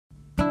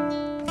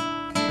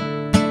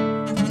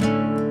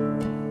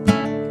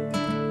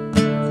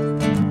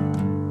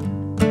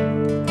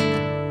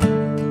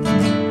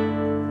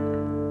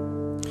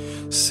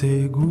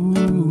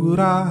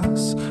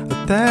seguras a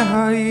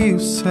terra e o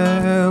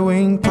céu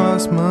em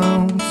tuas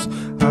mãos,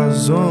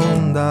 as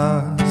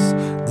ondas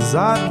das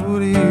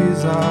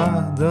arvores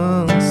a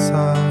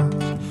dançar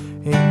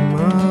em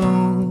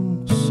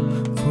mãos,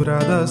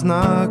 furadas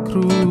na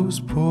cruz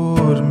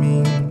por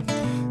mim,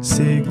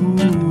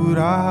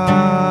 segurar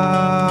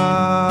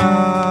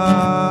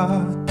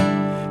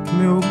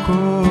meu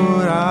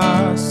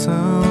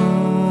coração.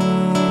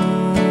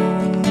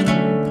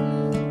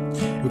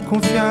 Eu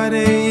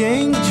confiarei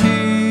em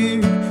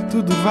ti,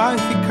 tudo vai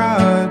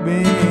ficar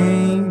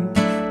bem,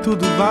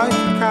 tudo vai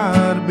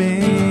ficar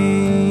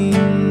bem.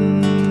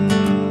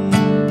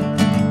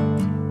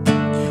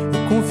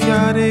 Eu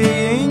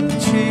confiarei em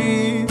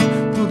ti,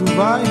 tudo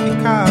vai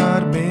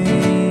ficar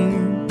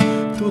bem,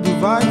 tudo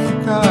vai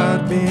ficar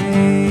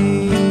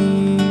bem.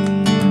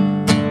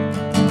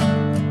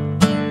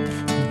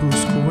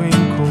 Busco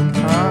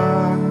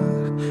encontrar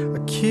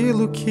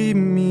aquilo que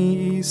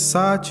me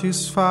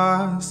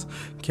satisfaz.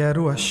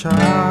 Quero achar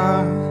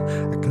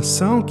a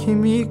canção que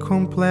me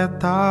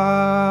completa.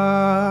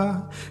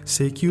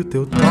 Sei que o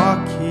teu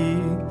toque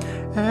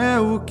é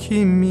o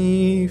que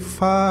me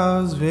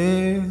faz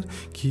ver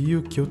que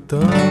o que eu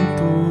tanto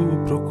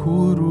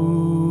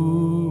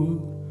procuro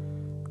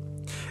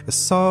é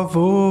só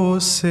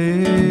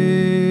você.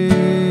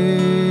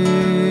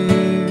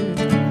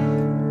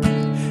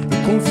 Eu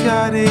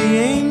confiarei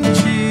em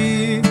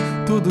ti,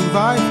 tudo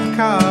vai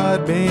ficar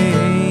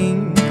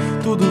bem,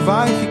 tudo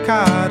vai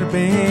ficar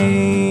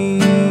bem.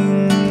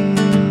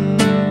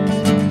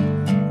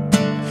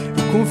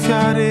 Eu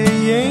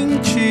confiarei em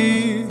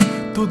ti,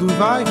 tudo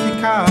vai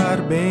ficar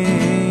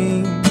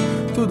bem,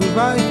 tudo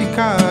vai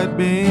ficar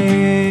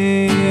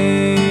bem.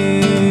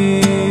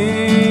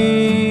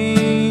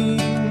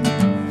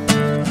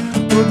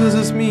 Todas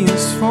as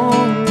minhas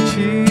fontes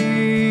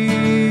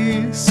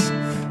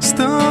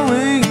estão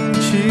em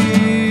ti.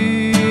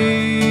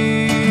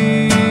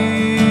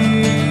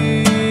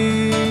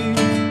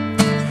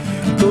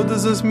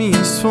 Todas as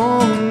minhas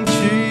fontes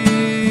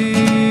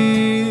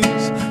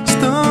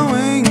estão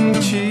em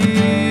ti.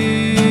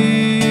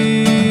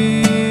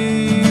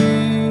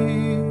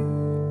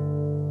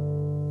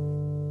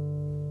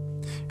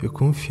 Eu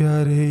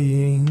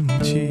confiarei em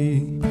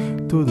ti,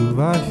 tudo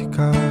vai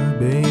ficar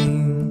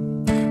bem,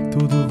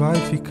 tudo vai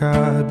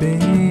ficar bem.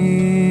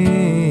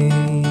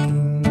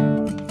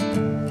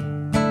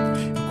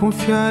 Eu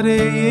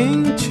confiarei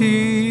em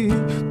ti,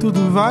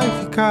 tudo vai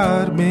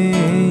ficar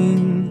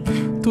bem,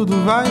 tudo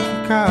vai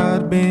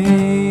ficar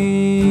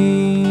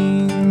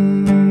bem.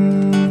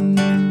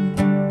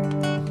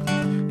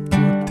 Tu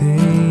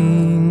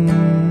tens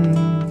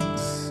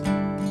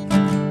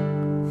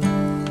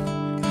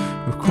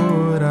meu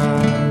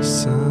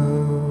coração.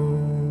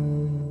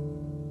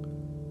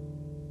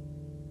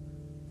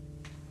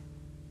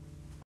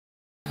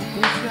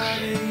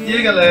 E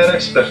aí galera,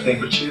 espero que tenham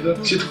curtido.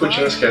 Se tu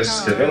curtiu, não esquece de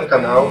se inscrever no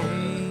canal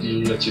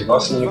e ativar o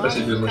sininho para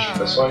receber as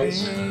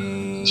notificações.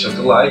 Deixa o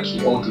teu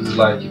like ou teu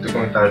dislike e teu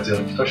comentário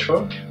dizendo o que tu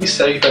achou. Me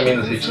segue também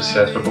nas redes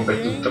sociais para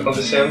acompanhar tudo que está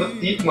acontecendo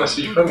e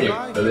mostra vídeo para mim,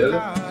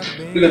 beleza?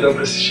 Obrigadão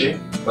por assistir,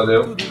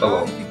 valeu,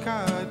 falou!